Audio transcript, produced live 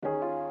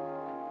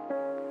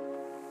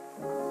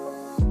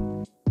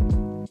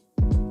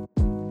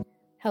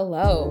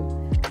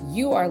Hello,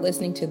 you are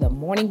listening to the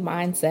Morning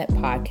Mindset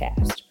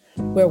Podcast,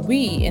 where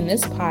we in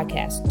this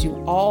podcast do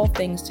all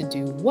things to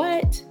do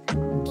what?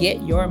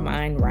 Get your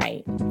mind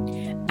right.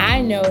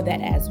 I know that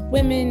as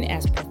women,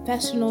 as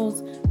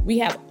professionals, we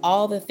have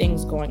all the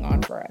things going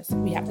on for us.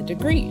 We have the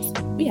degrees,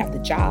 we have the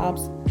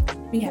jobs,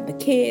 we have the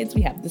kids,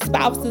 we have the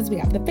spouses, we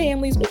have the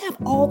families, we have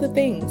all the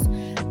things.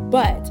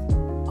 But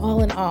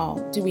all in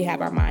all, do we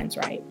have our minds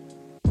right?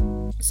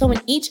 So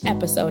in each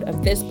episode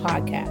of this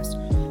podcast,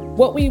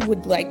 what we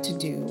would like to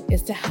do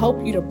is to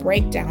help you to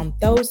break down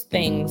those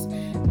things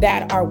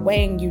that are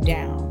weighing you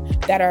down,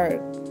 that are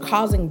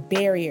causing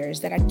barriers,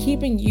 that are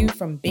keeping you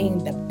from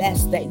being the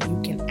best that you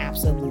can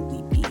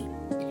absolutely be.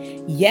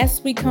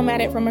 Yes, we come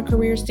at it from a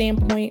career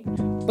standpoint,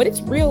 but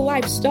it's real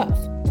life stuff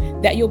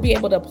that you'll be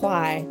able to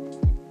apply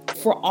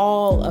for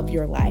all of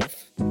your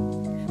life.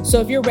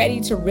 So if you're ready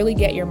to really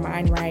get your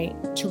mind right,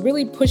 to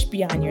really push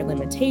beyond your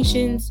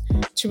limitations,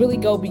 to really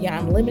go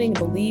beyond limiting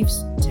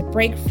beliefs, to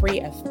break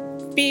free of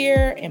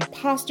fear,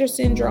 imposter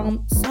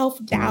syndrome,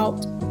 self-doubt,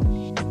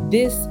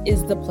 this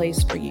is the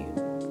place for you.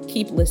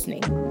 Keep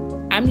listening.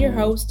 I'm your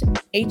host,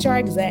 HR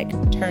Exec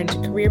turned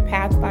Career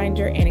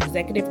Pathfinder and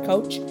Executive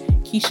Coach,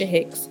 Keisha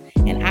Hicks,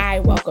 and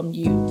I welcome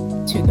you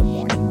to the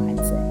Morning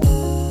Mindset.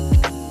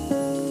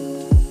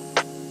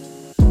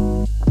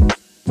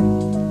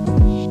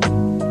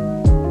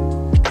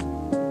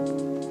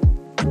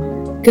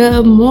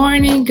 Good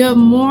morning, good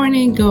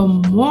morning,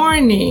 good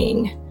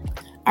morning.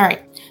 All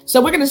right. So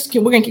we're gonna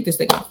kick this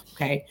thing off,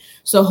 okay?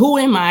 So who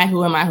am I?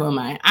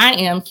 I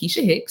am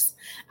Keisha Hicks.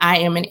 I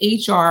am an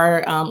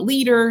HR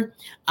leader.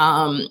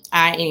 I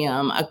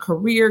am a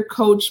career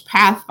coach,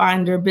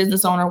 pathfinder,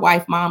 business owner,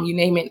 wife, mom, you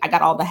name it. I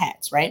got all the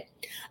hats, right?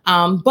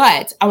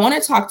 But I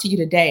want to talk to you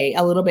today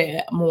a little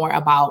bit more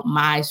about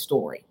my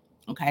story,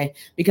 okay?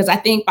 Because I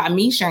think by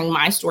me sharing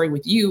my story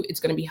with you, it's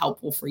going to be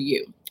helpful for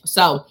you.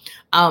 So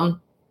I'm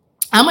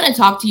going to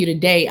talk to you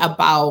today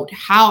about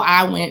how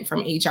I went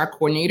from HR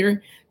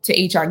coordinator to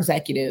HR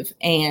executive.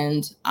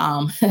 And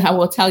I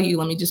will tell you,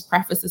 let me just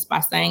preface this by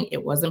saying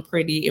it wasn't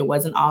pretty. It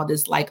wasn't all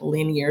this like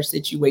linear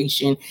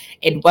situation.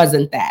 It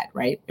wasn't that,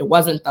 right? It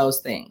wasn't those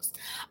things.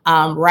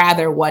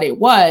 Rather, what it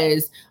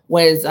was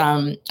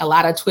a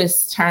lot of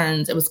twists,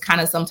 turns. It was kind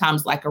of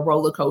sometimes like a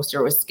roller coaster.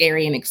 It was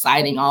scary and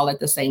exciting all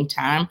at the same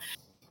time.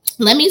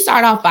 Let me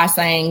start off by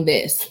saying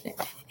this.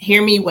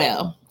 Hear me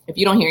well. If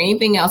you don't hear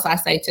anything else I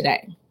say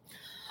today,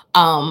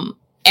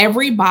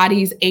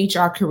 everybody's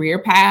HR career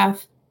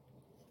path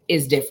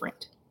is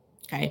different.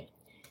 Okay.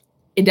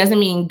 It doesn't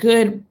mean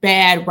good,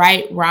 bad,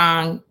 right,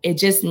 wrong. It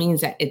just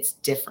means that it's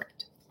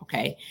different.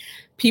 Okay.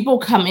 People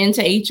come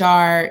into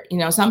HR,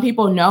 some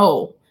people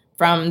know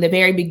from the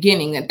very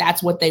beginning that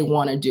that's what they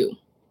want to do.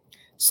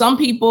 Some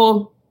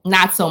people,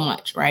 not so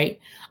much, right?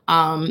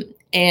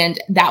 And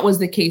that was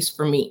the case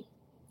for me.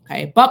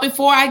 Okay. But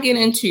before I get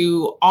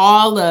into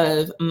all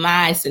of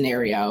my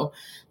scenario,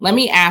 let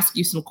me ask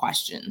you some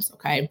questions.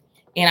 Okay.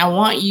 And I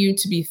want you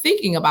to be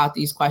thinking about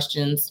these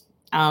questions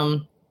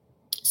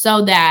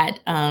so that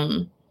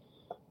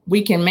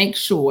we can make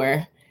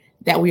sure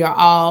that we are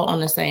all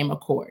on the same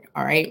accord.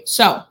 All right.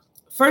 So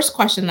first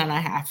question that I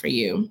have for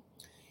you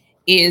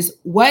is,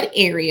 what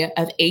area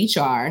of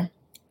HR,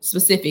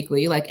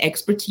 specifically like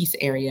expertise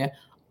area,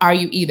 are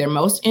you either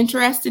most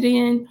interested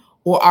in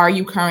or are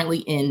you currently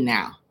in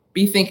now?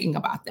 Be thinking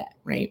about that,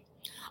 right?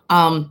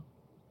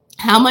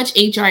 How much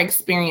HR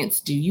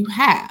experience do you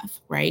have,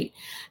 right?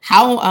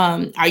 How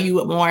are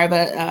you more of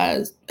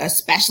a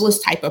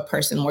specialist type of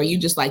person where you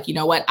just like, you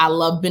know what, I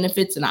love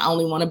benefits and I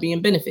only want to be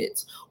in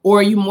benefits? Or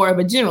are you more of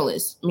a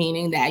generalist,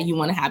 meaning that you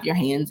want to have your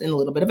hands in a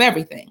little bit of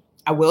everything?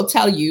 I will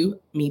tell you,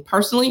 me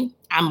personally,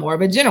 I'm more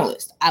of a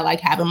generalist. I like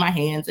having my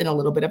hands in a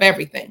little bit of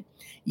everything.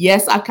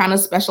 Yes, I've kind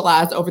of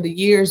specialized over the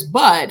years,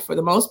 but for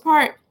the most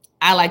part,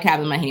 I like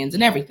having my hands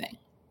in everything,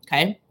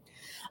 okay?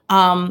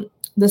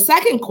 The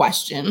second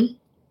question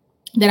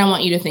that I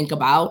want you to think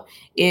about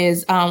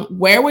is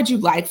where would you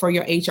like for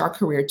your HR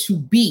career to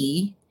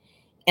be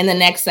in the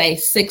next, say,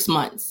 6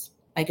 months?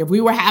 Like if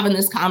we were having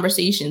this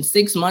conversation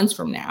 6 months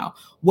from now,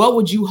 what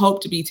would you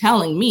hope to be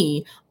telling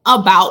me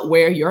about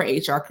where your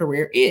HR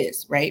career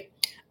is, right?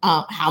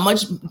 How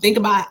much, think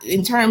about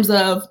in terms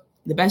of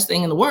the best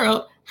thing in the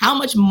world, how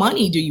much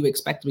money do you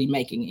expect to be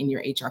making in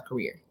your HR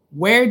career?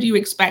 Where do you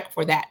expect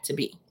for that to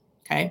be?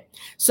 Okay.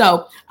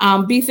 So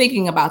be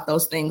thinking about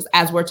those things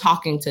as we're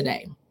talking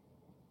today.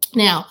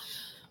 Now,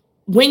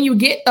 when you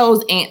get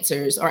those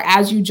answers, or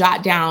as you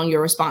jot down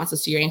your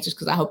responses to your answers,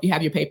 because I hope you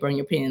have your paper and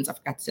your pens, I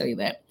forgot to tell you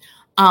that,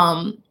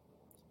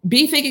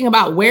 be thinking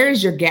about where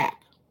is your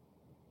gap,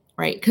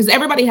 right? Because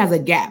everybody has a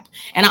gap.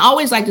 And I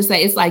always like to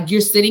say, it's like you're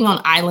sitting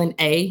on island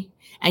A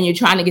and you're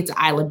trying to get to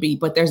island B,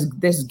 but there's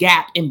this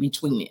gap in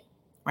between it,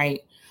 right?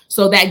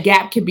 So that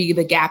gap could be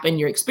the gap in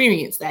your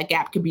experience. That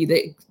gap could be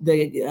the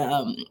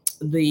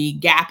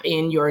gap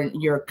in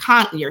your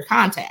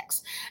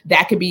contacts.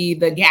 That could be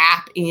the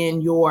gap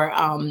in your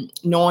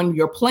knowing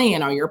your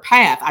plan or your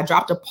path. I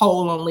dropped a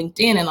poll on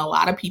LinkedIn and a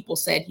lot of people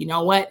said, you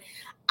know what?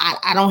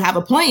 I don't have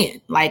a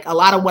plan. Like a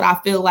lot of what I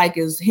feel like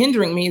is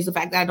hindering me is the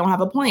fact that I don't have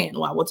a plan.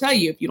 Well, I will tell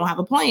you, if you don't have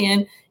a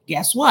plan,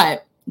 guess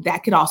what?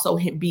 That could also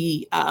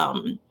be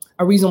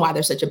a reason why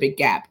there's such a big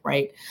gap,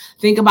 right?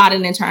 Think about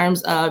it in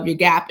terms of your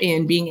gap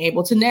in being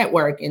able to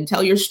network and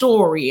tell your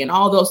story and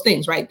all those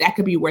things, right? That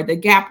could be where the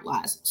gap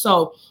lies.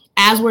 So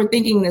as we're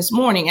thinking this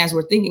morning, as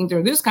we're thinking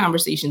through this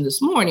conversation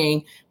this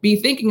morning, be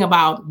thinking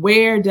about,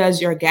 where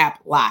does your gap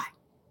lie?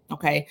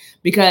 Okay.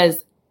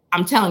 Because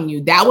I'm telling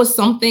you, that was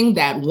something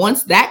that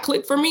once that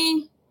clicked for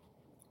me,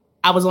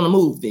 I was on the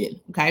move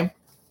then. Okay.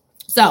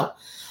 So,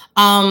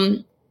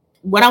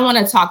 what I want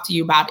to talk to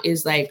you about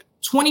is like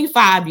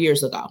 25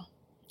 years ago.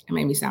 It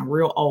made me sound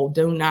real old.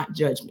 Do not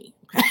judge me.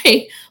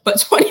 Okay.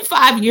 But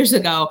 25 years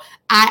ago,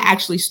 I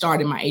actually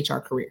started my HR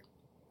career.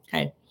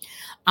 Okay.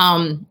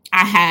 I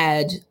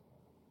had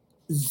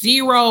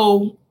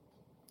zero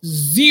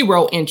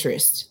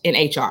interest in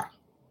HR.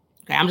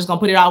 Okay, I'm just going to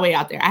put it all the way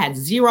out there. I had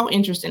zero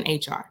interest in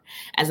HR.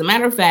 As a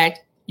matter of fact,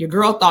 your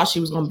girl thought she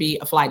was going to be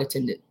a flight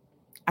attendant.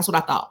 That's what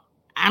I thought.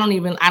 I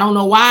don't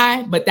know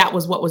why, but that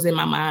was what was in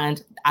my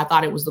mind. I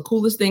thought it was the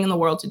coolest thing in the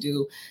world to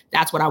do.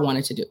 That's what I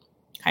wanted to do.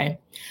 Okay.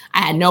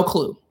 I had no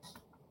clue.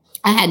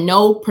 I had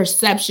no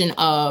perception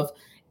of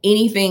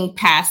anything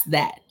past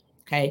that.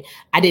 Okay.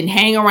 I didn't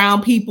hang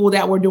around people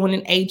that were doing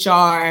an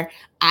HR.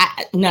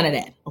 None of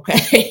that.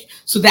 Okay.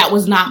 So that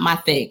was not my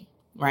thing.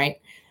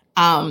 Right.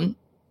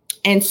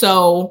 And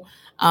so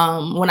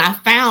when I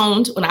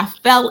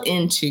fell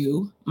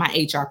into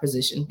my HR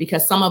position,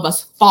 because some of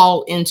us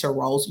fall into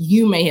roles,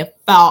 you may have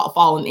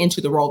fallen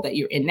into the role that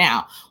you're in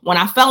now. When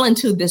I fell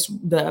into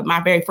my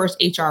very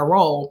first HR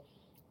role,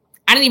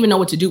 I didn't even know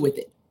what to do with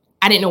it.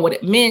 I didn't know what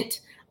it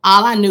meant.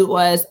 All I knew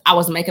was I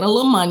was making a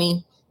little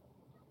money.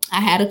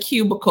 I had a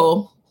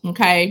cubicle.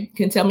 Okay.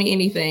 Can tell me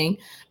anything.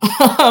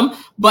 And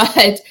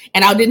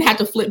I didn't have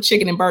to flip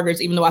chicken and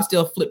burgers, even though I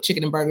still flip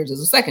chicken and burgers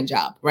as a second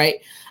job. Right.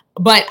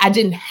 But I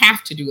didn't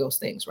have to do those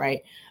things.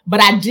 Right.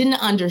 But I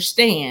didn't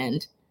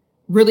understand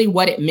really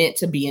what it meant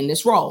to be in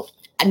this role.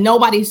 And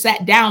nobody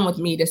sat down with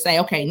me to say,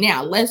 okay,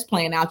 now let's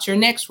plan out your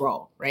next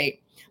role.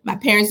 Right. My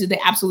parents did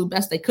the absolute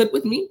best they could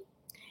with me.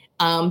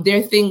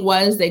 Their thing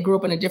was they grew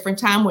up in a different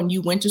time when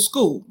you went to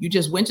school. You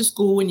just went to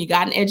school and you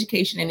got an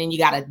education and then you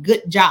got a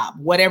good job,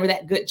 whatever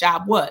that good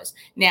job was.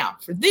 Now,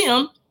 for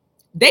them,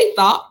 they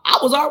thought I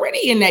was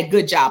already in that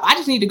good job. I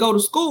just need to go to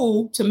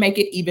school to make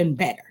it even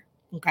better.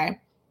 Okay.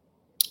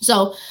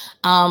 So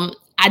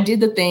I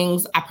did the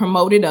things. I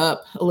promoted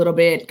up a little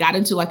bit, got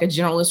into like a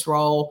generalist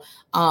role.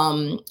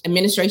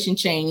 Administration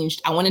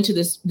changed. I went into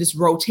this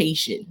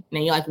rotation.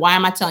 And you're like, why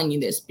am I telling you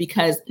this?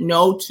 Because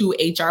no two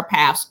HR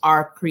paths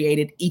are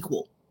created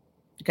equal.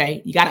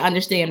 Okay. You got to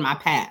understand my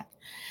path.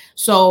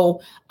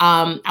 So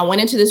I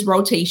went into this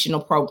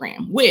rotational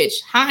program,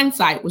 which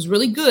hindsight was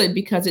really good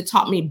because it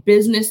taught me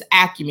business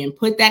acumen.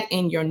 Put that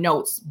in your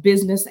notes,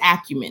 business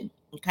acumen.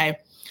 Okay.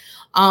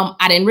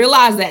 I didn't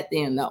realize that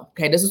then though.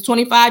 Okay. This is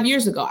 25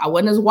 years ago. I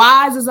wasn't as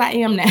wise as I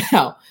am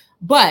now,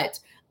 but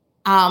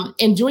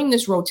in doing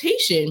this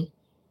rotation,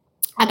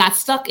 I got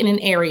stuck in an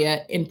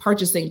area in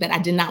purchasing that I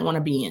did not want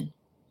to be in.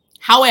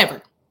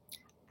 However,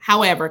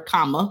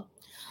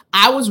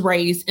 I was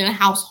raised in a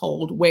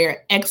household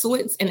where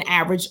excellence and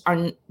average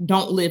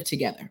don't live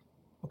together.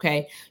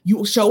 Okay. You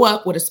will show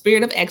up with a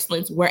spirit of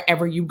excellence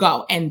wherever you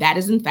go. And that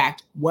is in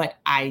fact what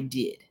I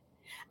did.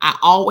 I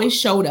always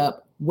showed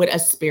up with a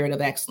spirit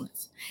of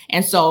excellence.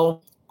 And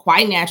so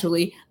quite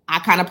naturally, I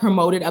kind of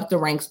promoted up the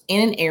ranks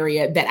in an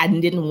area that I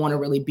didn't want to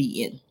really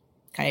be in.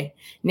 Okay.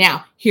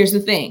 Now, here's the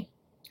thing.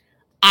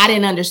 I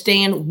didn't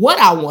understand what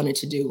I wanted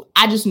to do.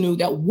 I just knew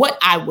that what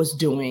I was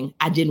doing,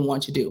 I didn't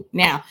want to do.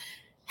 Now,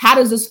 how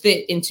does this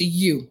fit into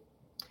you?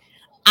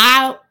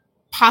 I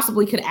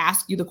possibly could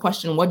ask you the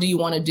question, what do you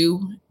want to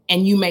do?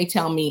 And you may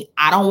tell me,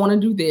 I don't want to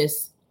do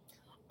this.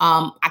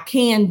 I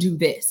can do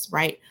this,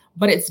 right?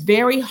 But it's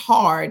very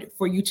hard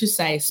for you to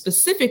say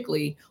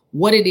specifically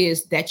what it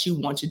is that you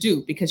want to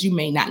do because you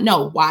may not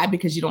know. Why?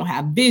 Because you don't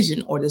have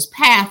vision or this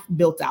path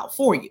built out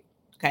for you.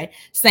 Okay.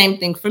 Same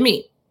thing for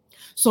me.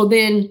 So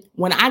then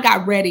when I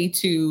got ready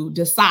to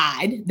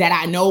decide that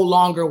I no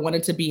longer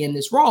wanted to be in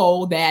this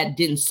role that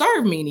didn't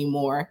serve me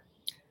anymore,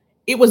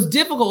 it was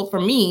difficult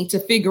for me to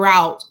figure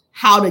out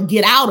how to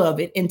get out of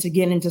it and to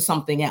get into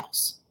something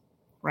else.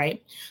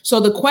 Right. So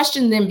the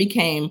question then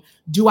became,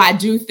 do I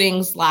do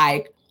things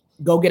like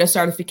go get a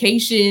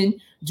certification?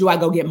 Do I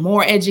go get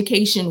more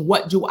education?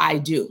 What do I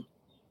do?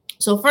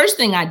 So first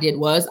thing I did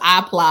was I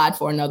applied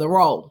for another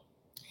role.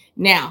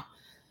 Now,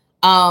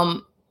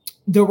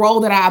 the role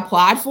that I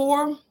applied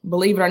for,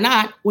 believe it or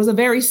not, was a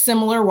very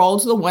similar role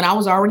to the one I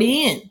was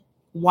already in.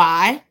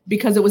 Why?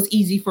 Because it was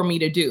easy for me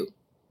to do.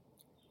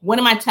 What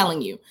am I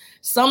telling you?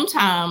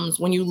 Sometimes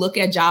when you look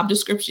at job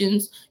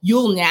descriptions,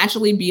 you'll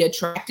naturally be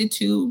attracted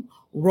to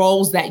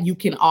roles that you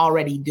can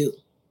already do,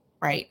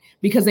 right?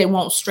 Because they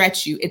won't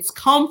stretch you. It's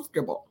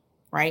comfortable,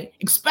 right?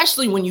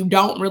 Especially when you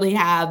don't really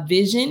have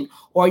vision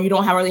or you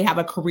don't really have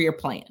a career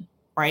plan,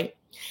 right?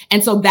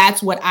 And so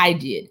that's what I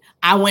did.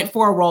 I went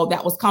for a role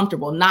that was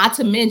comfortable, not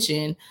to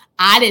mention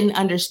I didn't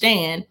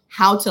understand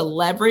how to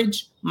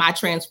leverage my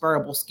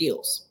transferable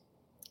skills.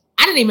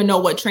 I didn't even know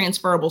what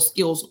transferable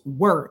skills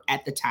were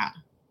at the time.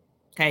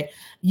 Okay.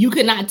 You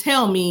could not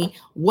tell me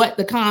what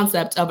the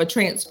concept of a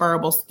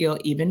transferable skill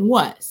even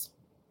was.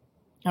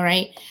 All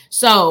right.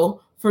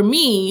 So for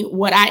me,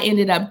 what I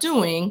ended up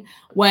doing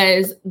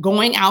was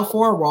going out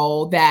for a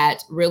role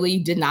that really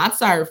did not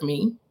serve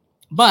me.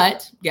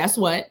 But guess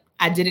what?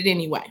 I did it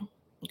anyway.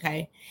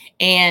 Okay.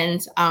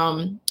 And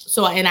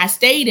and I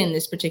stayed in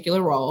this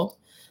particular role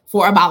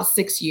for about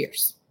 6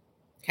 years.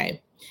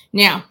 Okay.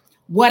 Now,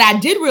 what I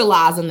did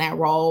realize in that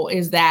role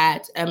is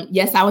that,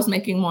 yes, I was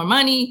making more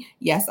money.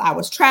 Yes, I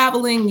was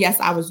traveling.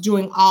 Yes, I was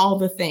doing all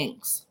the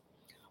things.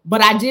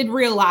 But I did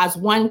realize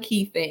one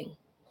key thing.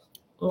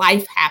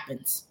 Life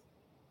happens.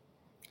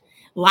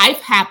 Life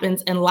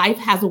happens, and life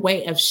has a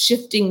way of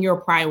shifting your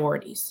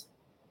priorities.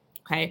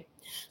 Okay.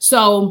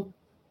 So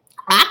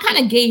I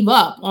kind of gave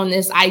up on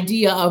this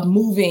idea of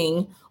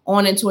moving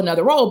on into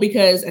another role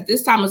because at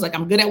this time I was like,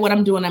 I'm good at what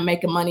I'm doing. I'm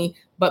making money,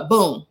 but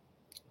boom,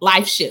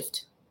 life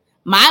shift.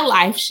 My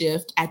life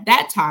shift at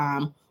that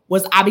time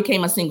was I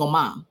became a single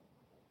mom.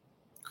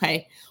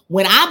 Okay.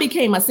 When I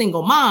became a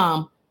single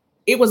mom,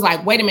 it was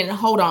like, wait a minute,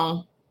 hold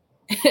on.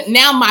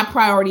 Now my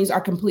priorities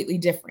are completely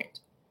different.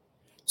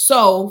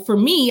 So for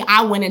me,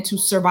 I went into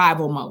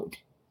survival mode.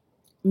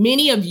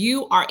 Many of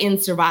you are in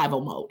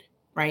survival mode,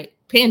 right?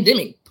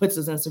 Pandemic puts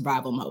us in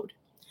survival mode.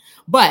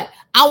 But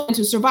I went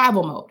into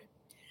survival mode.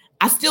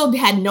 I still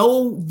had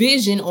no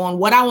vision on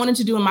what I wanted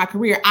to do in my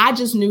career. I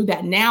just knew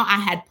that now I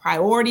had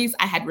priorities,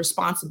 I had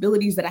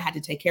responsibilities that I had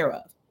to take care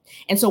of.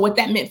 And so what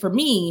that meant for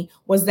me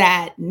was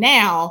that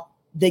now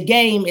the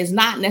game is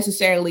not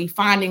necessarily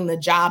finding the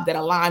job that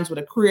aligns with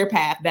a career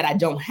path that I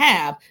don't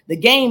have. The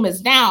game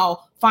is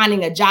now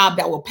finding a job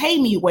that will pay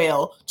me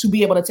well to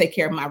be able to take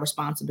care of my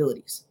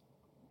responsibilities.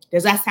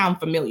 Does that sound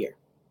familiar?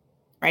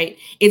 Right?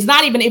 It's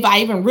not even if I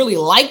even really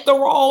like the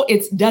role,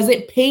 it's does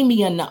it pay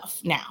me enough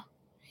now?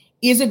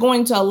 Is it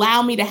going to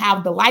allow me to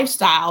have the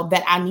lifestyle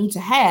that I need to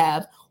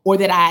have, or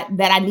that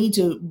I need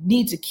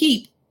to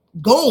keep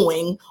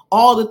going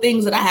all the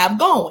things that I have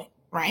going,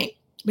 right?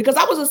 Because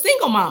I was a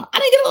single mom. I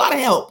didn't get a lot of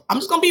help. I'm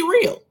just going to be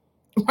real,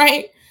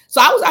 right?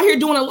 So I was out here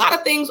doing a lot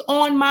of things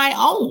on my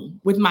own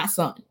with my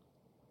son,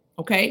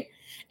 okay?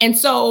 And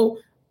so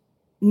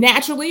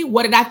naturally,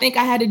 what did I think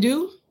I had to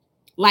do?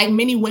 Like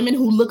many women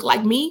who look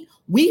like me,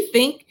 we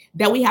think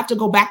that we have to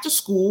go back to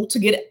school to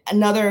get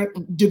another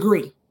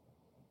degree.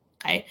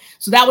 Okay.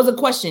 So that was a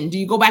question. Do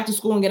you go back to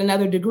school and get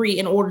another degree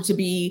in order to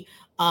be,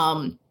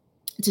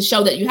 to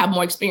show that you have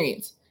more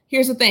experience?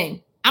 Here's the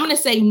thing. I'm going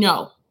to say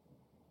no.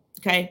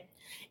 Okay.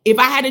 If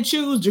I had to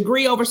choose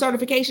degree over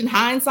certification,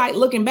 hindsight,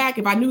 looking back,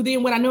 if I knew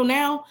then what I know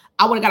now,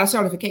 I would have got a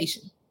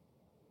certification.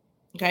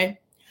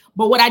 Okay.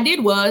 But what I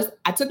did was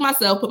I put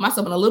myself in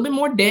a little bit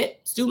more debt,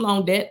 student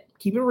loan debt,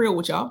 keep it real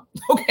with y'all.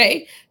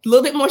 Okay. A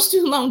little bit more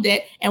student loan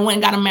debt, and went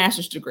and got a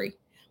master's degree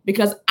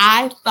because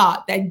I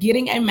thought that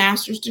getting a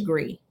master's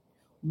degree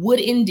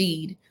would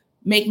indeed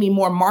make me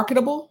more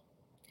marketable,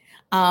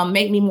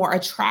 make me more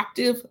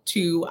attractive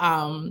to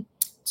hiring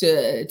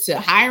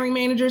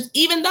managers,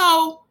 even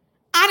though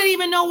I didn't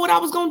even know what I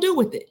was going to do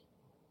with it.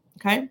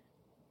 Okay.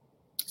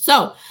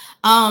 So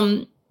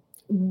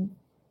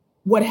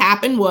what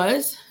happened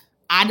was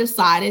I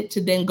decided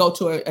to then go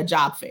to a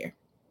job fair.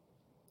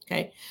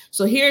 Okay.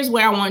 So here's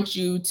where I'm going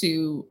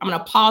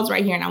to pause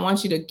right here, and I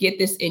want you to get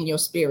this in your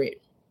spirit.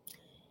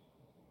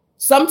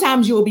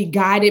 Sometimes you will be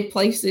guided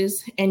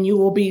places and you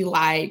will be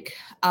like,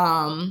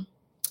 I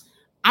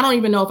don't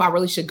even know if I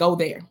really should go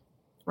there,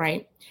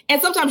 right?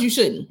 And sometimes you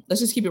shouldn't. Let's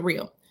just keep it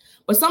real.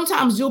 But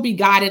sometimes you'll be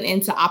guided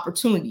into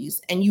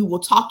opportunities and you will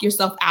talk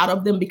yourself out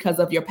of them because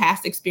of your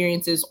past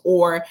experiences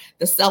or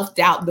the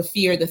self-doubt, the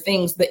fear, the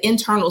things, the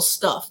internal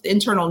stuff, the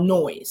internal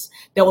noise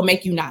that will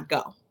make you not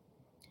go.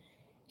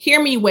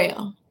 Hear me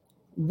well.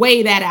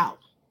 Weigh that out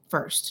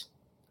first.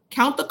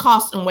 Count the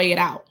cost and weigh it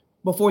out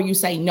before you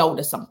say no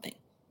to something.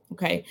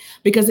 Okay.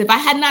 Because if I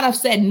had not have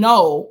said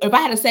no, if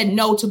I had said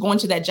no to going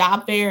to that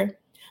job fair,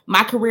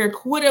 my career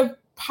could have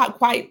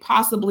quite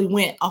possibly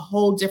went a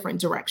whole different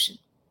direction.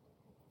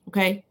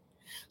 Okay.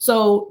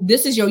 So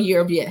this is your year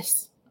of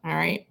yes. All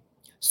right.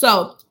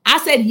 So I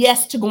said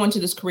yes to going to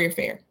this career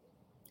fair.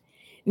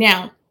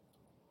 Now,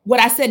 what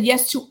I said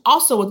yes to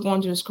also with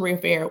going to this career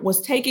fair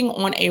was taking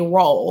on a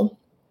role.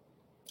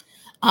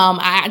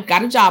 I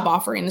got a job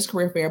offer in this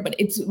career fair, but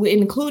it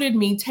included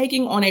me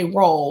taking on a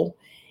role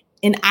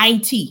in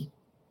IT.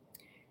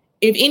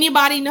 If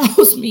anybody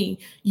knows me,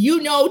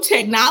 you know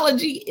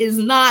technology is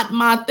not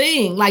my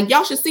thing. Like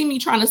y'all should see me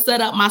trying to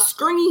set up my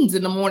screens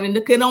in the morning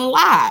to get on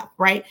live,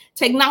 right?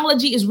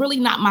 Technology is really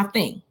not my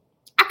thing.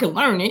 I can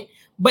learn it,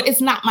 but it's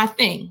not my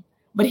thing.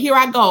 But here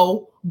I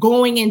go,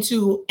 going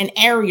into an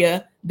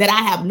area that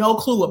I have no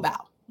clue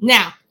about.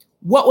 Now,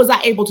 what was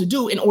I able to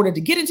do in order to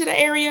get into the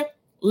area?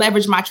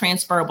 Leverage my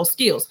transferable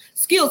skills.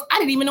 Skills I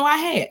didn't even know I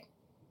had.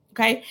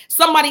 Okay.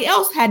 Somebody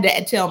else had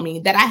to tell me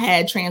that I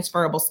had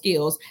transferable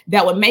skills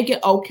that would make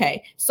it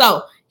okay.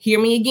 So hear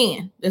me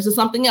again. This is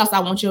something else I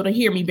want you to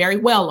hear me very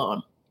well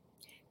on.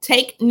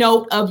 Take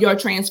note of your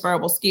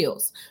transferable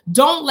skills.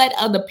 Don't let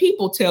other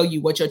people tell you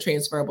what your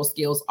transferable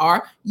skills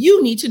are.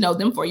 You need to know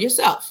them for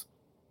yourself.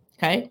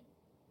 Okay.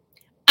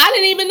 I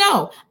didn't even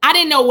know. I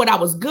didn't know what I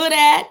was good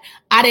at.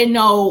 I didn't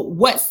know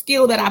what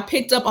skill that I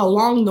picked up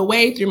along the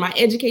way through my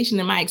education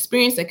and my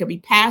experience that could be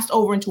passed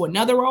over into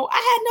another role. I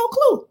had no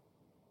clue.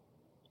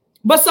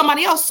 But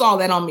somebody else saw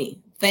that on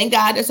me. Thank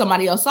God that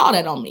somebody else saw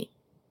that on me.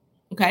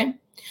 Okay.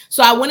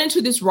 So I went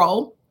into this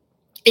role,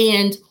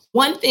 and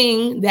one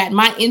thing that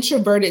my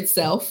introverted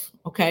self,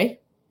 okay,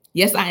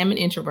 yes, I am an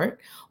introvert.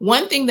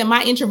 One thing that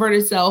my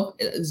introverted self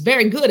is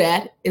very good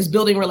at is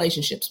building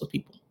relationships with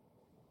people,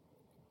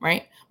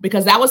 right?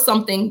 Because that was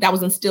something that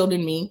was instilled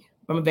in me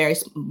from a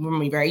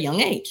very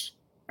young age,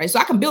 right? So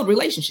I can build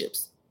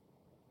relationships.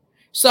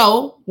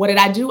 So what did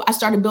I do? I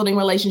started building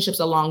relationships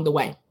along the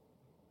way.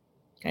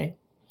 Okay.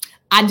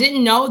 I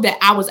didn't know that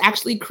I was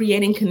actually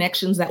creating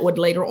connections that would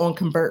later on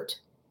convert.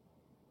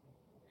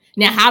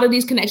 Now, how did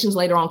these connections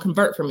later on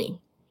convert for me?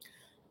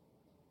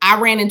 I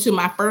ran into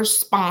my first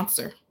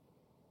sponsor.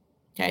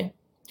 Okay.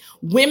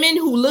 Women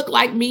who look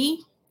like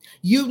me,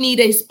 you need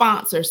a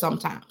sponsor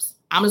sometimes.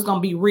 I'm just going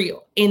to be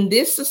real. In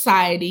this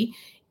society,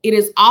 it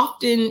is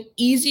often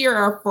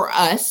easier for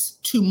us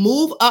to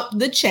move up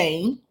the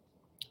chain,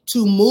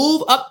 to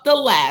move up the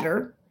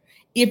ladder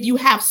if you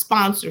have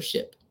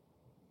sponsorship.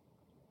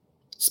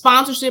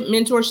 Sponsorship,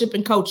 mentorship,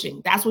 and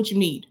coaching. That's what you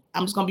need.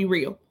 I'm just going to be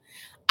real.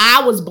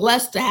 I was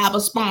blessed to have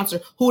a sponsor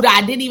who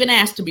I didn't even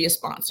ask to be a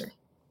sponsor.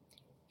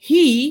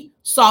 He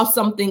saw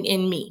something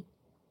in me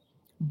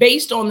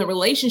based on the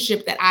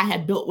relationship that I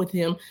had built with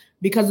him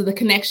because of the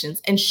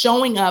connections and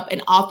showing up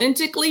and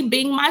authentically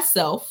being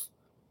myself,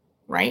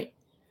 right?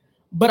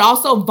 But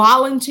also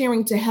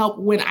volunteering to help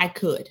when I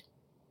could,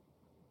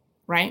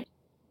 right?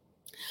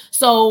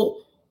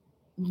 So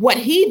what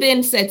he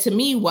then said to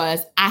me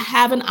was, I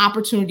have an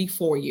opportunity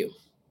for you.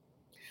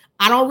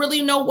 I don't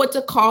really know what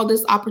to call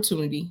this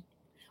opportunity,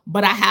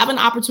 but I have an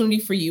opportunity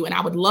for you. And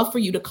I would love for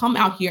you to come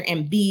out here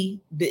and be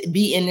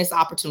in this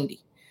opportunity.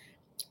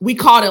 We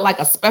called it like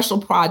a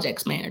special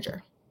projects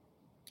manager,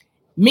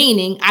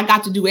 meaning I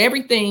got to do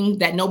everything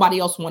that nobody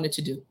else wanted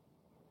to do.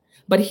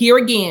 But here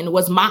again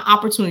was my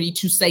opportunity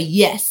to say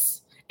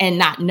yes and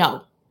not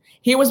no.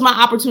 Here was my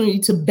opportunity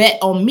to bet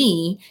on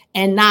me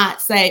and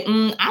not say,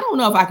 I don't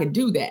know if I could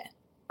do that,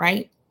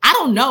 right? I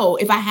don't know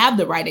if I have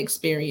the right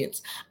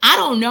experience. I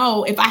don't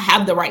know if I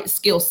have the right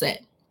skill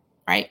set,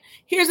 right?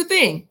 Here's the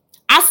thing.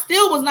 I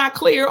still was not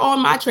clear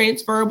on my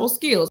transferable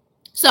skills.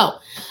 So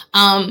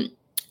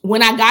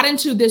when I got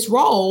into this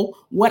role,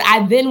 what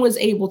I then was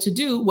able to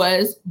do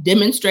was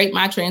demonstrate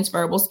my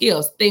transferable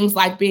skills. Things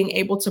like being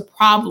able to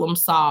problem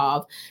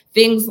solve,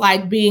 things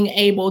like being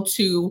able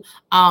to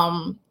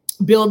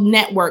build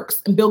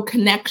networks and build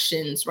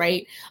connections,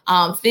 right?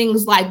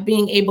 Things like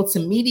being able to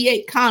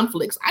mediate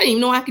conflicts. I didn't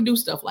even know I could do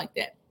stuff like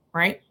that,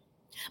 right?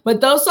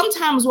 But though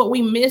sometimes what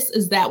we miss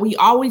is that we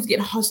always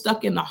get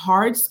stuck in the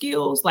hard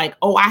skills, like,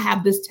 oh, I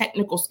have this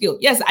technical skill.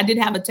 Yes, I did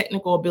have a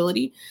technical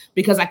ability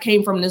because I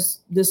came from this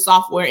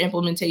software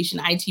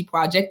implementation IT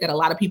project that a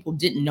lot of people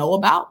didn't know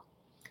about.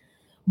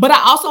 But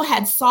I also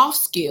had soft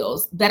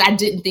skills that I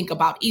didn't think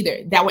about either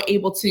that were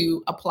able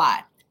to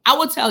apply. I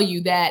will tell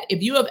you that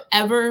if you have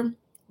ever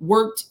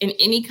worked in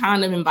any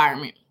kind of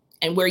environment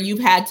and where you've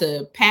had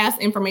to pass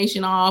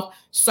information off,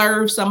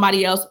 serve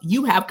somebody else,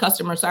 you have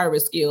customer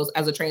service skills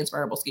as a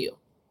transferable skill,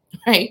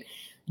 right?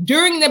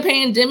 During the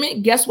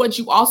pandemic, guess what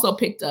you also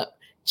picked up?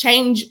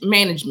 Change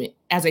management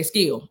as a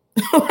skill,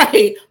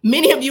 right?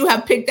 Many of you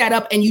have picked that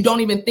up and you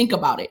don't even think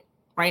about it,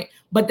 right?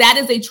 But that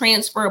is a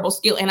transferable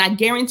skill. And I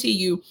guarantee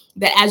you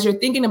that as you're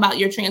thinking about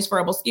your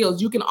transferable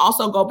skills, you can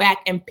also go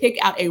back and pick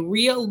out a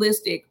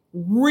realistic,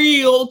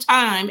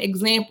 real-time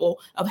example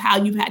of how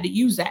you've had to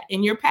use that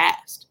in your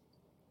past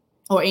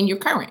or in your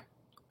current,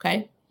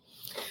 okay?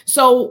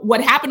 So what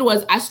happened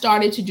was I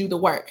started to do the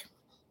work.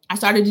 I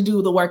started to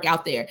do the work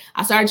out there.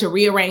 I started to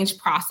rearrange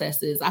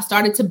processes. I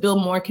started to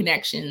build more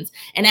connections.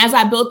 And as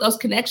I built those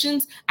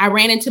connections, I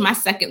ran into my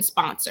second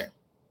sponsor,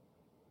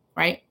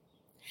 right?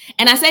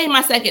 And I say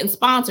my second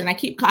sponsor, and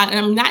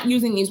I'm not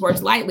using these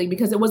words lightly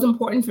because it was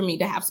important for me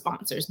to have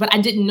sponsors, but I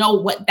didn't know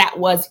what that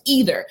was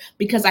either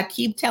because I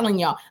keep telling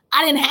y'all,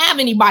 I didn't have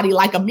anybody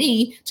like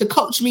me to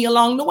coach me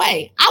along the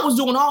way. I was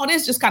doing all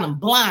this just kind of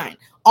blind.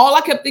 All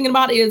I kept thinking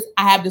about is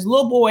I have this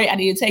little boy I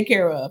need to take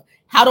care of.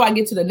 How do I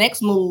get to the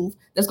next move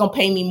that's going to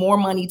pay me more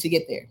money to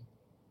get there?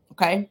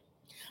 Okay.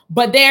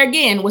 But there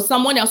again was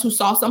someone else who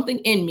saw something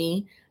in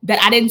me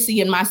that I didn't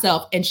see in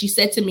myself. And she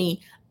said to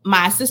me,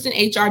 my assistant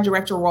HR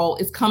director role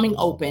is coming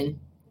open.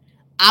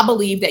 I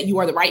believe that you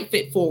are the right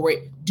fit for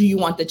it. Do you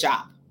want the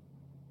job?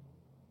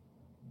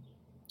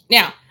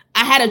 Now,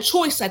 I had a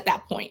choice at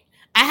that point.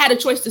 I had a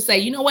choice to say,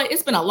 you know what?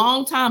 It's been a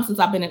long time since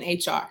I've been in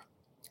HR.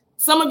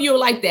 Some of you are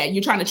like that.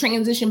 You're trying to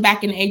transition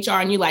back into HR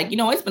and you're like,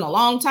 it's been a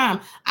long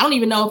time. I don't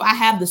even know if I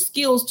have the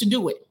skills to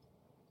do it.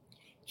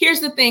 Here's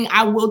the thing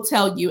I will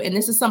tell you, and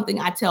this is something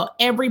I tell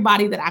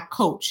everybody that I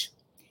coach.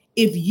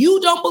 If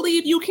you don't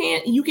believe you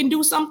can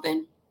do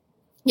something,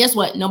 guess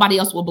what? Nobody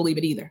else will believe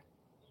it either.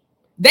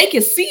 They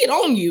can see it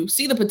on you,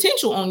 see the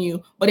potential on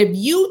you. But if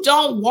you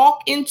don't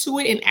walk into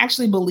it and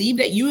actually believe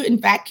that you, in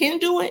fact, can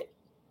do it,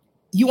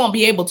 you won't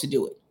be able to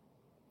do it.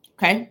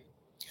 Okay.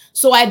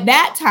 So at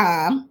that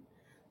time,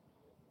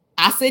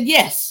 I said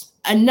yes.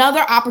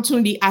 Another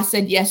opportunity I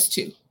said yes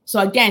to.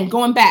 So again,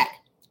 going back,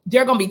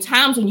 there are going to be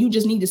times when you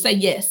just need to say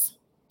yes.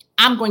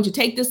 I'm going to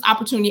take this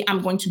opportunity.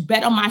 I'm going to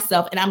bet on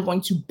myself, and I'm going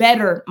to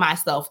better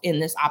myself in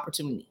this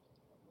opportunity.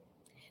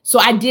 So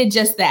I did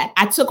just that.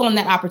 I took on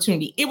that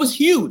opportunity. It was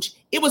huge.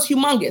 It was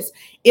humongous.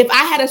 If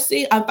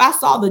I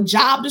saw the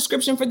job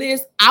description for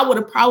this, I would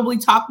have probably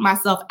talked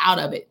myself out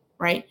of it,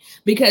 right?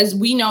 Because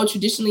we know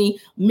traditionally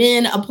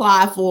men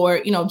apply for,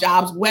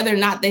 jobs, whether or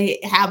not they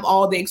have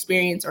all the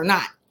experience or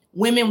not.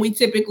 Women, we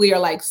typically are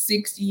like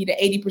 60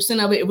 to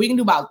 80% of it. If we can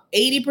do about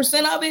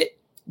 80% of it,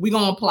 we're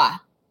going to apply.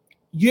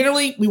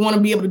 Usually, we want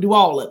to be able to do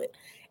all of it.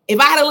 If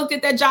I had looked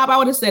at that job, I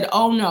would have said,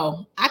 oh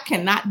no, I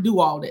cannot do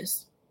all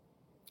this.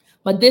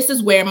 But this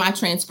is where my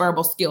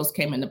transferable skills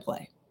came into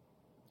play.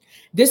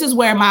 This is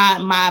where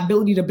my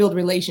ability to build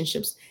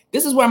relationships,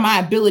 this is where my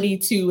ability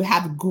to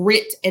have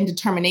grit and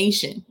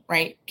determination,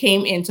 right,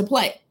 came into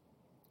play.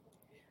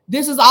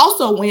 This is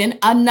also when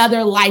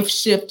another life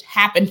shift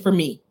happened for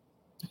me.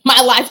 My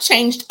life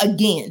changed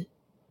again.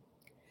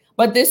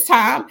 But this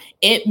time,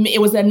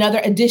 it was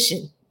another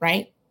addition,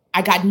 right?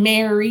 I got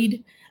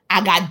married.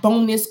 I got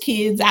bonus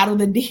kids out of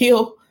the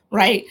deal,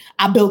 right?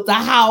 I built a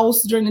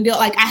house during the deal.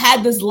 Like, I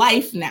had this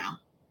life now.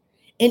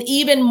 And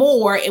even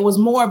more, it was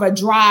more of a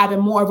drive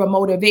and more of a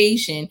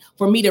motivation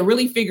for me to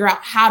really figure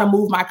out how to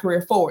move my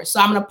career forward. So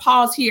I'm going to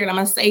pause here and I'm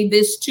going to say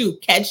this too.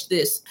 Catch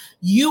this.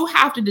 You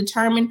have to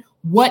determine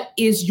what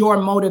is your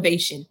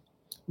motivation,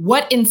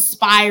 what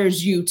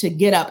inspires you to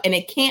get up. And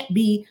it can't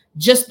be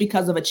just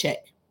because of a check.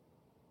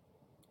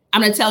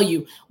 I'm going to tell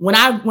you, when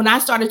I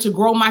started to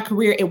grow my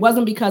career, it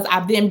wasn't because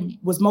I then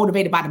was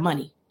motivated by the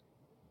money.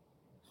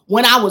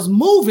 When I was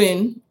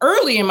moving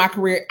early in my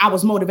career, I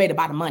was motivated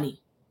by the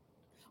money.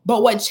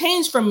 But what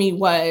changed for me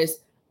was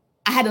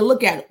I had to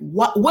look at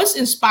what's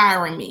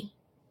inspiring me.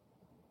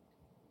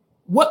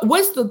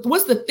 What's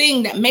the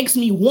thing that makes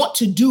me want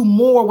to do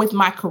more with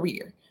my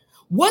career?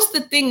 What's the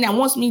thing that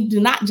wants me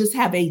to not just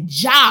have a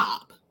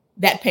job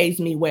that pays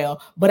me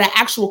well, but an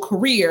actual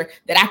career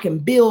that I can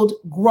build,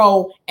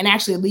 grow, and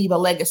actually leave a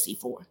legacy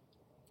for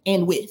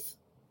and with?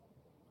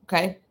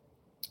 Okay.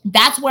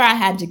 That's where I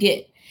had to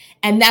get.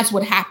 And that's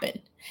what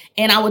happened.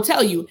 And I will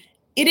tell you,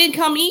 it didn't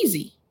come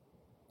easy.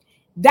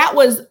 That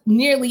was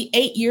nearly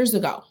 8 years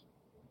ago.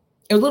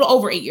 A little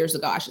over 8 years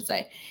ago, I should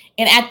say.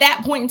 And at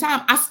that point in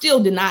time, I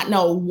still did not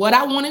know what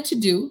I wanted to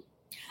do.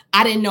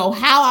 I didn't know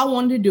how I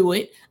wanted to do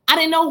it. I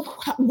didn't know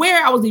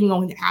where I was even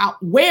going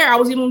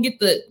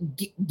to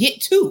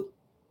get to.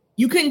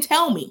 You couldn't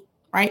tell me,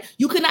 right?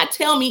 You could not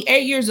tell me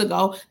 8 years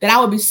ago that I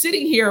would be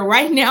sitting here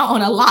right now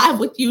on a live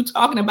with you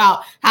talking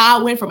about how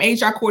I went from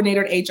HR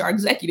coordinator to HR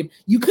executive.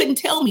 You couldn't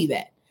tell me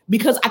that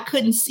because I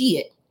couldn't see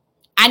it.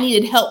 I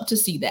needed help to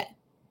see that.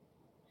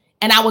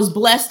 And I was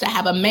blessed to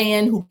have a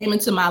man who came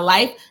into my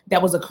life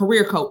that was a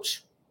career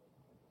coach.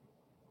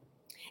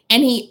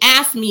 And he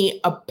asked me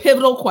a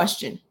pivotal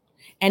question.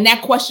 And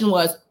that question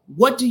was,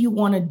 what do you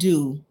want to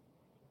do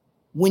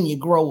when you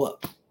grow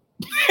up?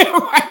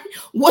 Right?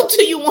 What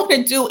do you want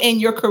to do in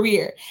your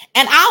career?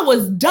 And I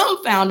was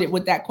dumbfounded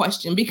with that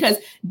question because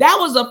that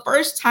was the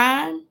first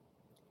time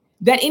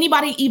that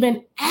anybody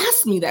even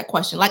asked me that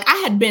question. Like, I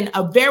had been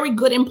a very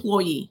good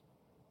employee.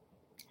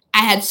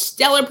 I had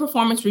stellar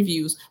performance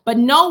reviews, but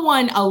no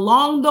one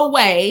along the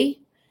way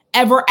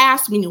ever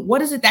asked me,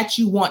 what is it that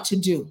you want to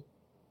do?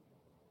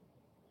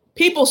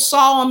 People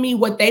saw on me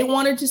what they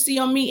wanted to see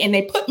on me, and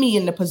they put me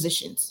in the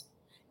positions.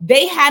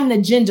 They had an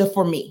agenda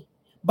for me,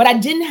 but I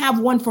didn't have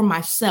one for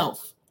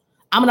myself.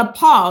 I'm going to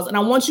pause, and I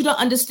want you to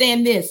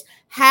understand this.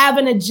 Have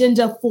an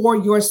agenda for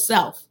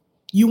yourself.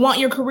 You want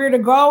your career to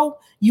grow?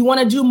 You want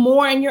to do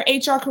more in your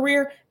HR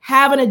career?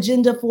 Have an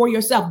agenda for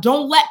yourself.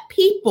 Don't let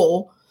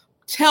people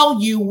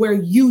tell you where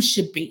you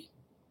should be.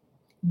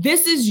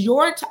 This is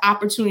your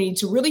opportunity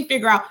to really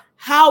figure out,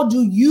 how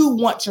do you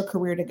want your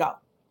career to go?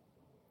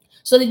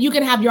 So that you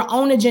can have your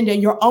own agenda,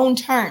 your own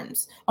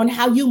terms on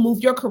how you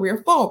move your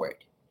career forward.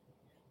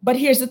 But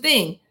here's the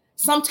thing.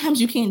 Sometimes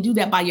you can't do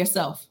that by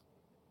yourself.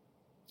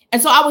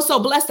 And so I was so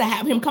blessed to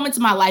have him come into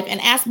my life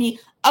and ask me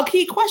a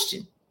key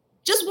question,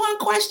 just one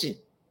question.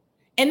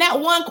 And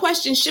that one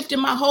question shifted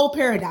my whole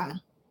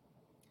paradigm.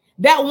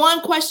 That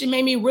one question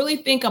made me really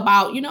think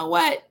about, you know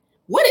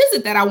what is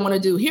it that I want to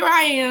do? Here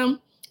I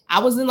am. I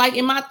was in my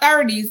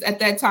 30s at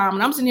that time.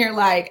 And I'm sitting here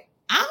like,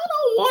 I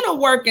don't want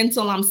to work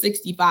until I'm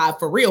 65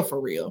 for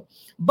real.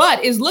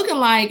 But it's looking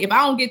like if I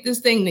don't get this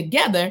thing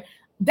together,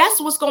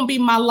 that's what's going to be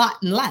my lot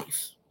in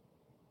life.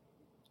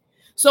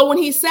 So when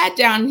he sat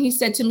down and he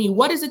said to me,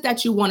 what is it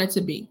that you wanted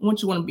to be?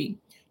 What you want to be?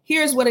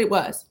 Here's what it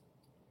was.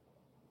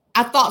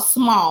 I thought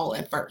small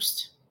at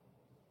first.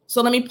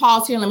 So let me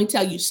pause here and let me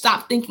tell you,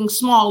 stop thinking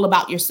small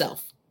about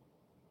yourself.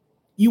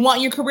 You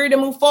want your career to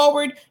move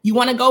forward. You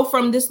want to go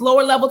from this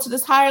lower level to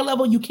this higher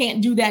level. You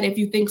can't do that if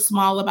you think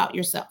small about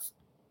yourself.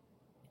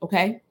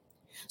 Okay.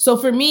 So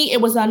for me,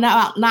 it was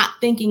not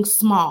thinking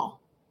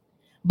small,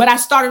 but I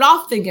started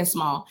off thinking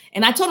small.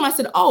 And I told him, I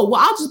said, oh, well,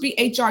 I'll just be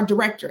HR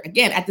director.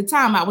 Again, at the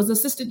time, I was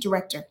assistant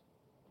director.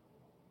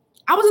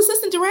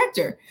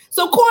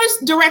 So of course,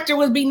 director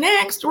would be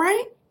next,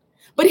 right?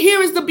 But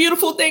here is the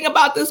beautiful thing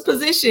about this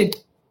position.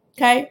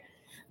 Okay.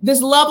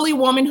 This lovely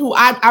woman who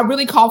I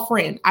really call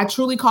friend. I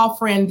truly call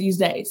friend these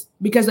days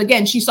because,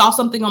 again, she saw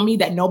something on me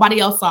that nobody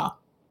else saw.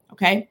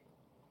 Okay.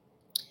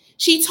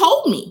 She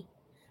told me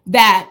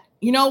that,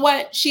 you know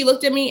what? She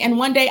looked at me and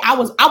one day I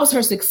was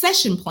her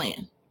succession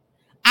plan.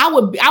 I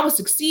would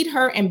succeed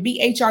her and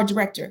be HR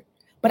director,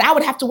 but I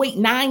would have to wait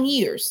 9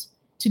 years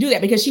to do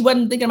that because she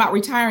wasn't thinking about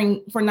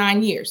retiring for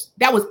 9 years.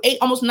 That was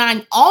almost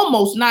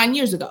nine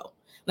years ago.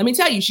 Let me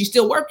tell you, she's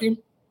still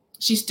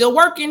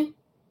working.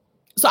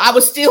 So I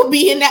would still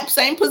be in that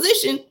same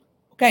position.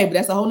 Okay, but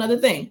that's a whole nother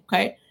thing.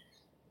 Okay.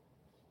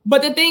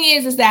 But the thing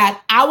is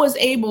that I was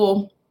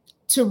able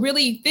to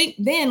really think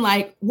then,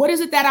 like, what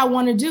is it that I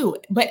want to do?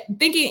 But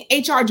thinking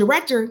HR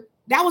director,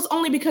 that was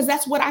only because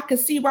that's what I could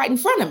see right in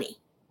front of me.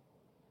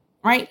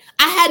 Right?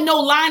 I had no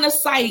line of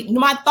sight.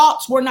 My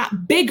thoughts were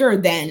not bigger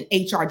than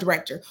HR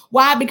director.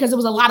 Why? Because there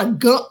was a lot of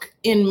gunk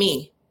in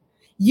me.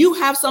 You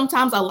have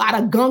sometimes a lot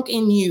of gunk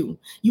in you.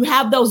 You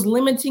have those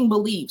limiting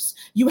beliefs.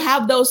 You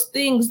have those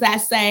things that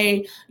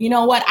say, you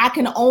know what, I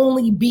can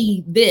only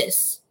be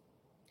this.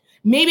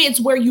 Maybe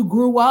it's where you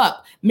grew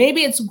up.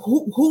 Maybe it's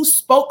who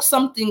spoke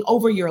something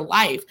over your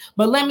life.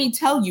 But let me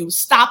tell you,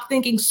 stop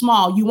thinking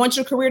small. You want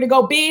your career to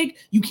go big?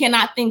 You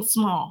cannot think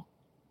small.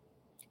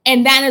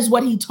 And that is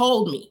what he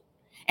told me.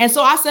 And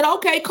so I said,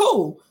 okay,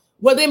 cool.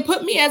 Well, then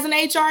put me as an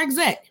HR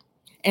exec.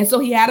 And so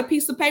he had a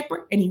piece of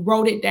paper and he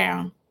wrote it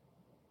down.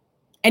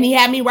 And he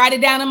had me write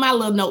it down in my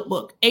little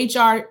notebook,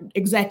 HR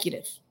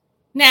executive.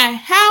 Now,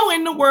 how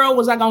in the world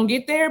was I going to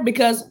get there?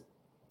 Because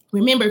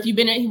remember, if you've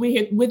been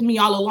here with me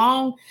all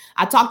along,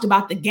 I talked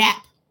about the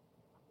gap.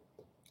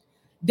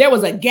 There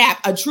was a gap,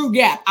 a true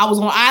gap. I was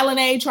on Island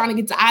A trying to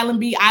get to Island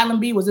B.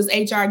 Island B was this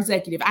HR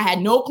executive. I had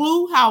no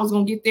clue how I was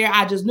going to get there.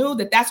 I just knew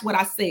that that's what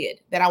I said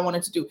that I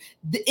wanted to do.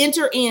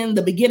 Enter in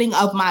the beginning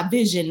of my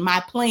vision,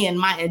 my plan,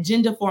 my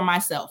agenda for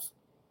myself.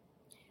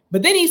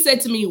 But then he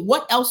said to me,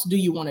 what else do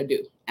you want to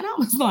do? And I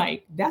was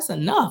like, that's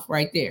enough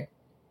right there.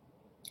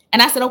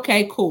 And I said,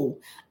 okay, cool.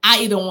 I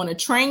either want to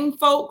train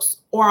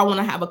folks or I want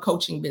to have a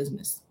coaching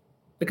business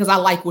because I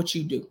like what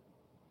you do.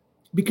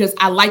 Because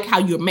I like how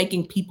you're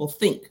making people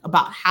think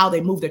about how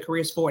they move their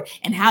careers forward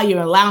and how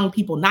you're allowing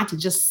people not to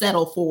just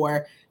settle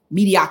for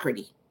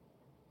mediocrity.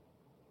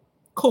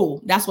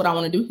 Cool. That's what I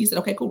want to do. He said,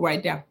 okay, cool. Write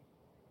it down.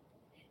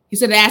 He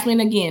said, ask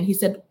me again. He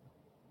said,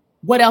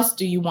 what else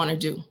do you want to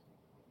do?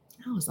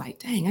 I was like,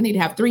 dang, I need to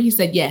have 3. He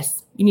said,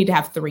 yes, you need to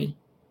have 3.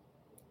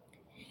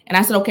 And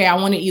I said, okay, I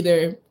want to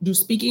either do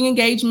speaking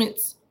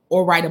engagements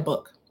or write a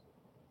book.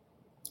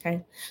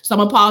 Okay. So I'm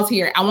going to pause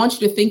here. I want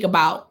you to think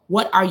about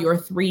what are your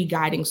 3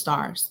 guiding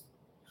stars?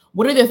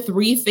 What are the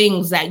 3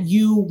 things that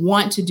you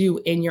want to do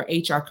in your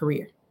HR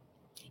career?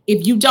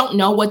 If you don't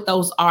know what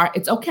those are,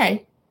 it's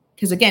okay.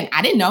 Because again,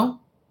 I didn't know,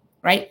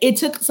 right? It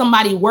took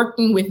somebody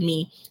working with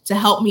me to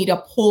help me to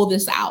pull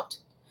this out.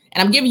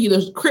 And I'm giving you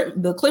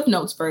the Cliff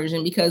Notes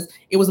version because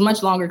it was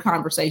much longer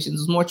conversations,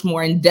 it was much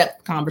more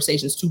in-depth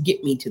conversations to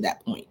get me to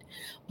that point.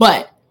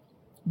 But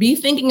be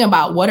thinking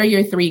about what are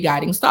your 3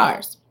 guiding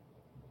stars.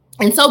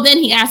 And so then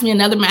he asked me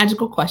another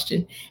magical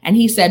question. And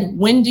he said,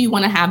 when do you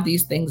want to have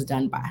these things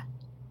done by?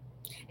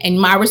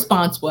 And my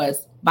response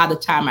was, by the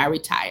time I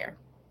retire.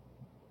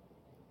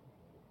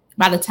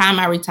 By the time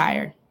I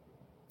retire.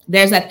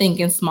 There's that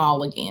thinking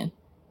small again.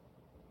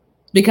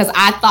 Because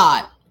I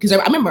thought, because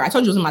I remember I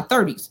told you it was in my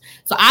 30s.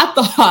 So I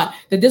thought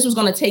that this was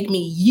going to take me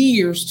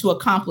years to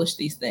accomplish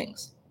these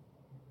things.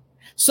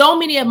 So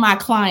many of my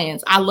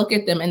clients, I look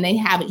at them and they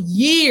have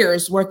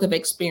years worth of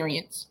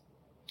experience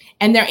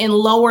and they're in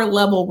lower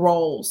level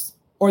roles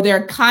or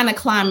they're kind of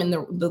climbing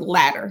the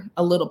ladder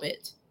a little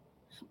bit.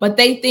 But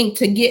they think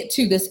to get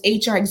to this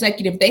HR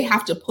executive, they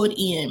have to put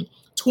in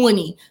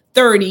 20,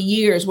 30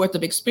 years worth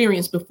of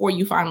experience before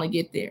you finally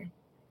get there.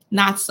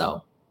 Not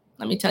so.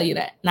 Let me tell you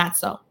that. Not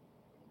so.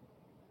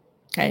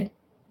 Okay.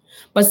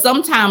 But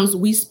sometimes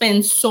we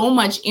spend so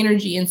much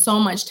energy and so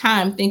much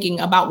time thinking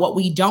about what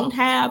we don't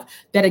have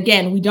that,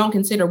 again, we don't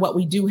consider what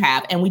we do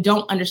have. And we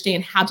don't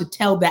understand how to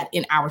tell that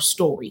in our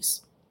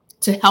stories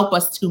to help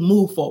us to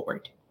move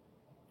forward.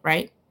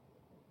 Right.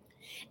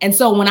 And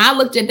so when I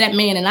looked at that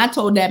man and I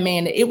told that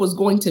man that it was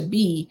going to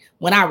be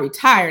when I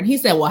retired, he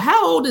said, well,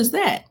 how old is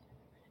that?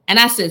 And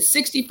I said,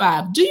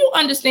 65. Do you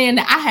understand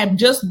that I have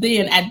just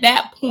been at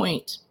that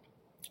point,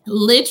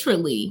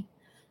 literally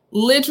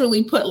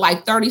put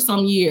like 30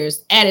 some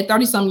years, added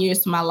 30 some years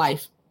to my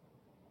life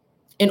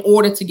in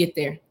order to get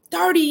there.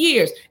 30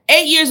 years.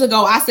 8 years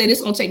ago, I said it's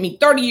going to take me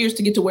 30 years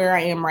to get to where I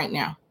am right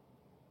now.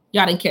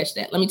 Y'all didn't catch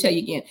that. Let me tell you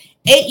again.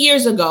 8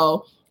 years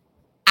ago,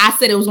 I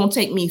said it was going to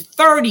take me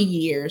 30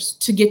 years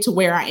to get to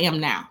where I am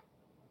now.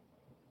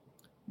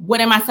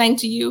 What am I saying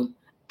to you?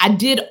 I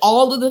did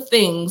all of the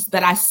things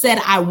that I said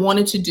I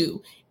wanted to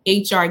do.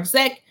 HR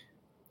exec,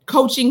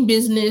 coaching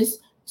business,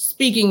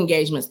 speaking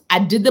engagements. I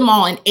did them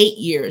all in 8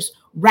 years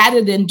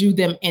rather than do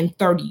them in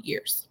 30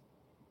 years.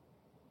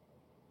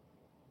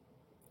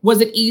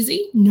 Was it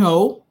easy?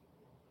 No.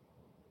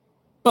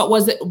 But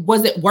was it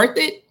worth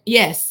it?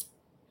 Yes.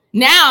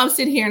 Now I'm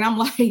sitting here and I'm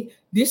like,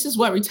 this is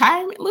what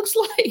retirement looks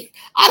like.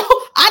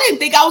 I didn't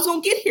think I was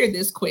going to get here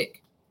this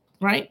quick,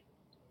 right?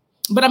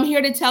 But I'm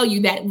here to tell you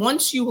that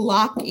once you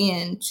lock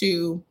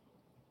into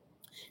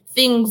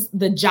things,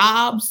 the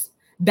jobs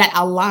that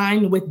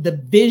align with the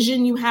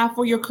vision you have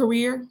for your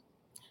career,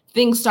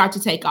 things start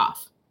to take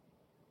off.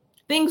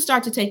 Things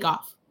start to take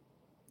off.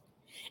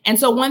 And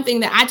so one thing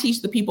that I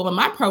teach the people in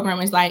my program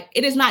is like,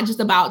 it is not just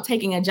about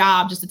taking a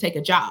job just to take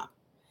a job.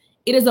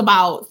 It is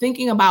about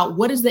thinking about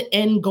what is the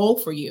end goal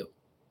for you?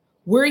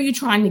 Where are you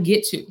trying to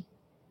get to?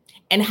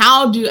 And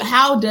how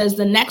does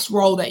the next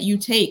role that you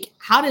take,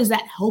 how does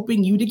that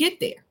helping you to get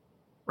there,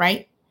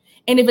 right?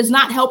 And if it's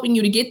not helping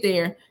you to get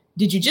there,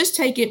 did you just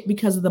take it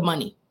because of the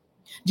money?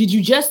 Did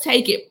you just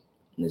take it?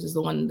 This is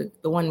the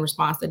one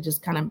response that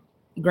just kind of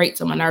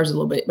grates on my nerves a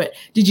little bit, but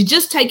did you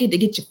just take it to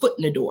get your foot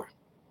in the door,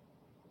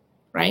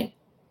 right?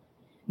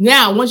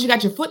 Now, once you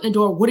got your foot in the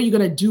door, what are you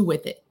going to do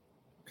with it,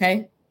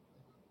 okay?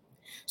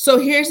 So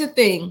here's the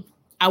thing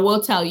I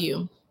will tell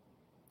you.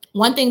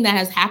 One thing that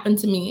has happened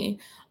to me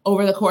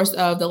over the course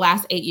of the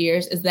last 8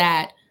 years is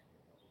that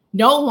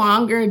no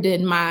longer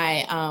did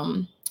my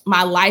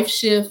life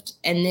shift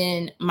and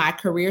then my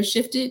career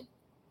shifted.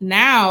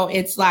 Now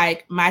it's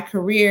like my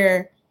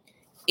career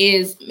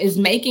is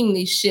making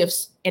these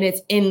shifts and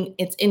it's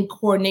in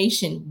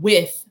coordination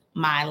with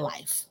my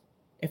life,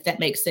 if that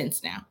makes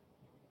sense now.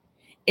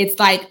 It's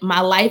like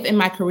my life and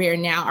my career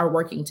now are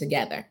working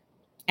together.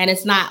 And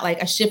it's not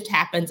like a shift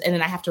happens and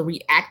then I have to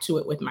react to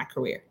it with my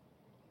career.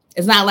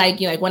 It's not like,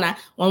 you know, like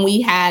when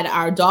we had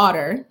our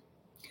daughter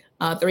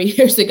 3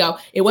 years ago,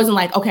 it wasn't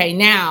like, okay,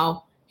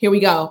 now here we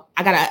go.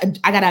 I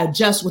gotta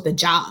adjust with a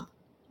job.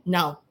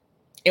 No,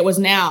 it was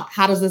now,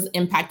 how does this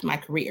impact my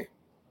career?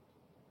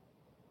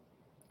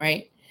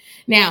 Right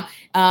now,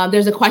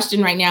 there's a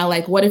question right now,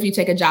 like, what if you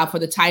take a job for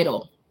the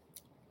title?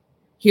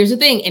 Here's the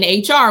thing.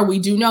 In HR, we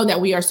do know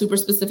that we are super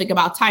specific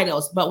about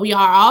titles, but we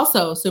are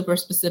also super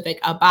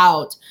specific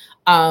about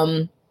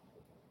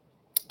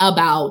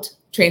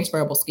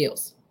transferable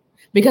skills.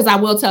 Because I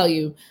will tell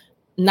you,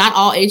 not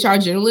all HR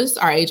journalists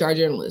are HR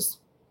journalists.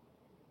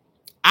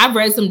 I've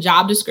read some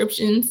job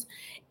descriptions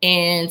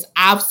and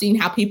I've seen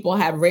how people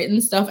have written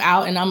stuff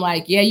out. And I'm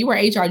like, yeah, you were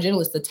HR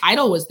journalist. The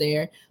title was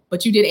there,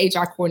 but you did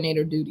HR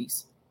coordinator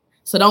duties.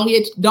 So don't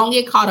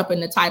get caught up in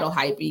the title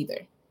hype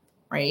either,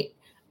 right?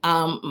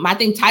 I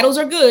think titles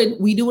are good.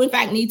 We do, in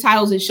fact, need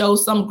titles. It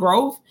shows some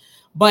growth,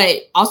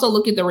 but also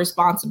look at the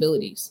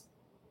responsibilities,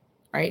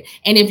 right?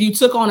 And if you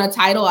took on a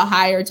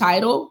higher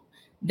title,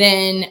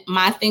 then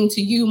my thing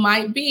to you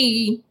might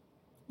be,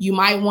 you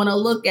might want to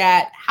look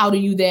at how are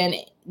you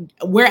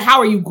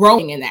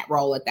growing in that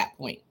role at that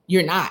point?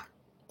 You're not,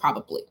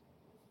 probably.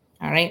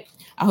 All right.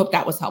 I hope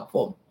that was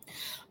helpful.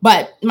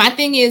 But my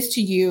thing is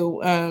to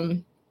you,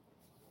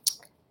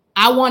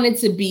 I wanted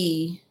to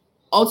be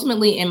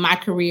ultimately in my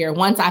career,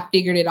 once I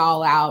figured it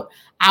all out,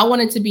 I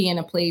wanted to be in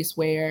a place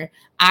where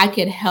I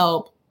could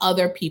help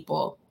other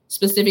people,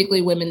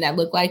 specifically women that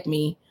look like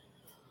me,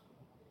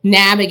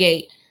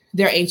 navigate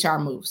their HR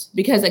moves.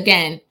 Because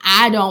again,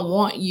 I don't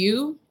want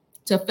you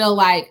to feel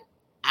like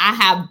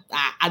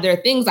there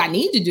are things I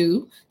need to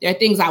do. There are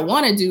things I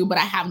want to do, but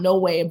I have no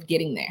way of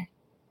getting there.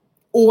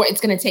 Or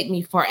it's going to take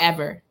me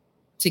forever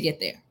to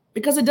get there,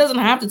 because it doesn't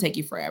have to take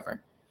you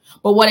forever.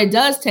 But what it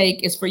does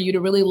take is for you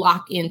to really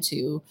lock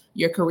into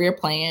your career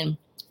plan,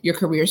 your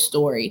career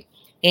story,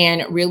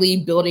 and really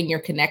building your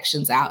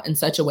connections out in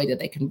such a way that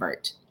they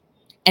convert.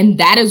 And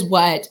that is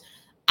what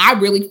I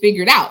really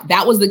figured out.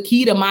 That was the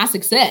key to my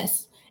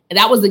success. And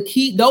that was the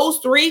key. Those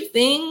 3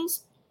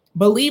 things,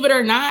 believe it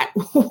or not,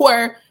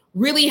 were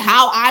really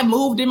how I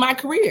moved in my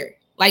career.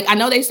 Like, I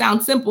know they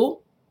sound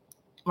simple,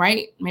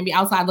 right? Maybe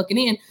outside looking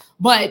in,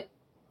 but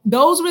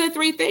those were the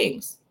 3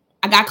 things.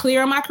 I got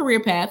clear on my career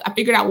path. I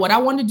figured out what I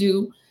wanted to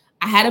do.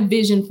 I had a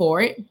vision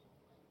for it.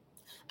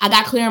 I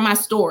got clear on my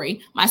story.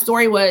 My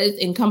story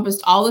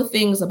encompassed all the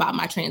things about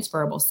my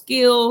transferable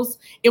skills.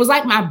 It was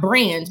like my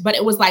brand, but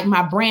it was like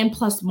my brand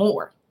plus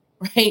more,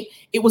 right?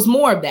 It was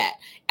more of that.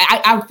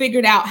 I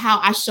figured out how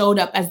I showed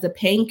up as the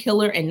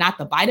painkiller and not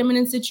the vitamin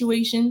in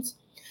situations.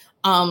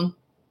 And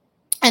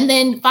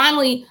then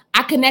finally,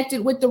 I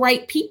connected with the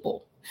right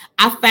people.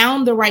 I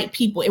found the right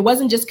people. It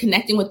wasn't just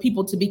connecting with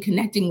people to be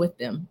connecting with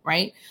them,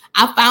 right?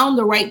 I found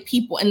the right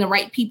people, and the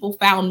right people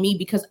found me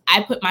because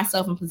I put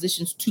myself in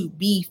positions to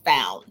be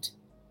found,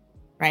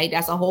 right?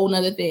 That's a whole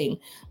nother thing.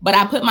 But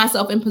I put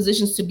myself in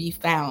positions to be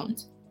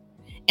found.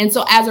 And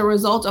so as a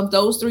result of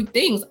those 3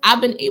 things, I've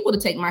been able to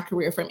take my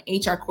career from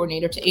HR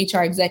coordinator to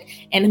HR exec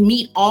and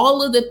meet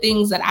all of the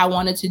things that I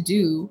wanted to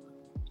do,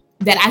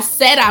 that I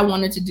said I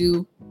wanted to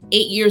do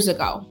 8 years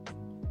ago.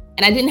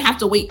 And I didn't have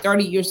to wait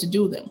 30 years to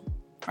do them,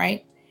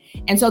 right?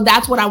 And so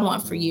that's what I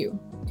want for you.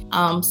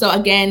 So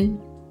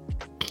again,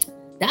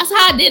 that's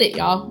how I did it,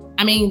 y'all.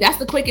 I mean, that's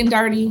the quick and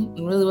dirty.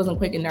 It really wasn't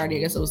quick and dirty. I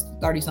guess it was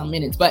 30 some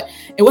minutes, but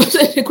it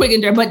wasn't quick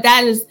and dirty. But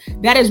that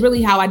is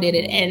really how I did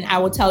it. And I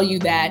will tell you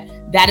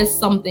that is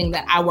something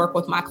that I work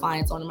with my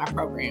clients on in my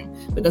program.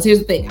 Because here's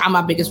the thing, I'm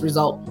my biggest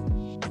result.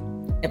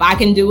 If I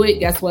can do it,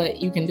 guess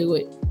what? You can do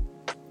it.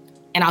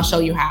 And I'll show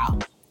you how.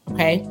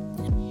 Okay.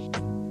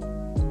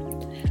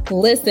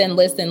 Listen.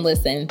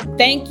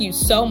 Thank you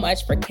so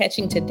much for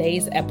catching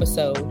today's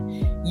episode.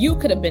 You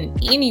could have been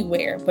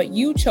anywhere, but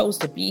you chose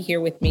to be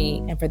here with me.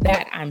 And for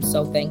that, I'm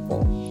so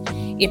thankful.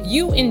 If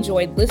you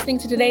enjoyed listening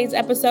to today's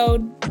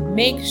episode,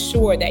 make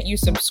sure that you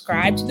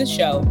subscribe to the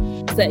show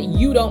so that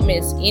you don't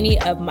miss any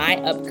of my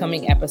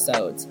upcoming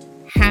episodes.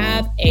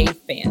 Have a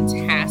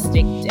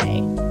fantastic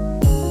day.